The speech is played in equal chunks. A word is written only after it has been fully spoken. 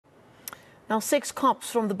Now, 6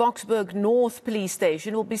 cops from the Boksburg North Police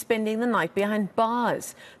Station will be spending the night behind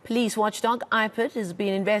bars. Police watchdog IPID has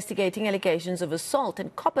been investigating allegations of assault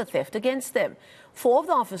and copper theft against them. 4 of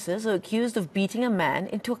the officers are accused of beating a man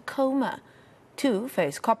into a coma. 2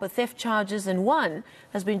 face copper theft charges and 1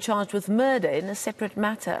 has been charged with murder in a separate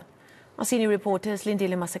matter. Our senior reporter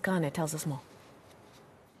Silindelo Masikane tells us more.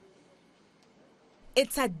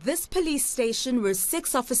 It's at this police station where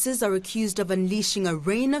 6 officers are accused of unleashing a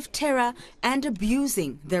reign of terror and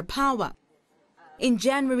abusing their power. In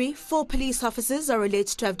January, 4 police officers are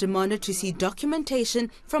alleged to have demanded to see documentation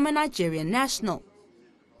from a Nigerian national.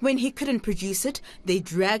 When he couldn't produce it, they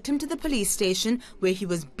dragged him to the police station where he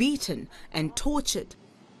was beaten and tortured.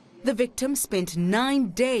 The victim spent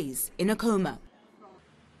 9 days in a coma.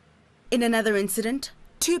 In another incident,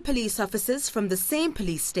 2 police officers from the same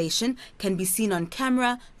police station can be seen on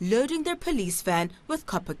camera loading their police van with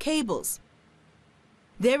copper cables.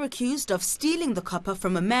 They're accused of stealing the copper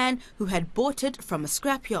from a man who had bought it from a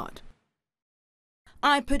scrapyard.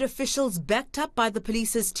 IPID officials, backed up by the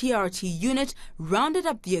police's TRT unit, rounded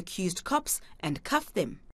up the accused cops and cuffed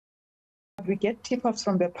them. We get tip-offs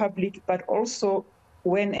from the public, but also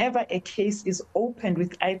whenever a case is opened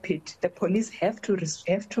with IPID, the police have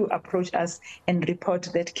to approach us and report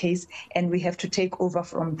that case, and we have to take over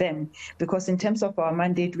from them. Because in terms of our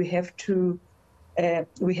mandate, we have to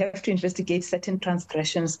investigate certain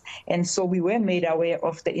transgressions, and so we were made aware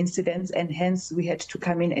of the incidents, and hence we had to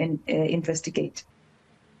come in and investigate.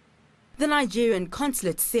 The Nigerian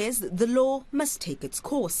consulate says the law must take its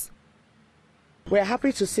course. We're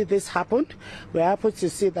happy to see this happen. We're happy to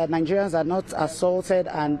see that Nigerians are not assaulted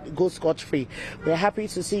and go scot-free. We're happy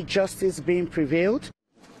to see justice being prevailed.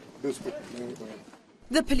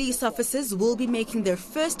 The police officers will be making their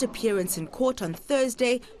first appearance in court on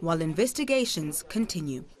Thursday while investigations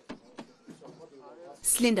continue.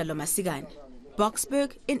 Silindelo Masikane,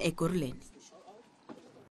 Boksburg in Ekurhuleni.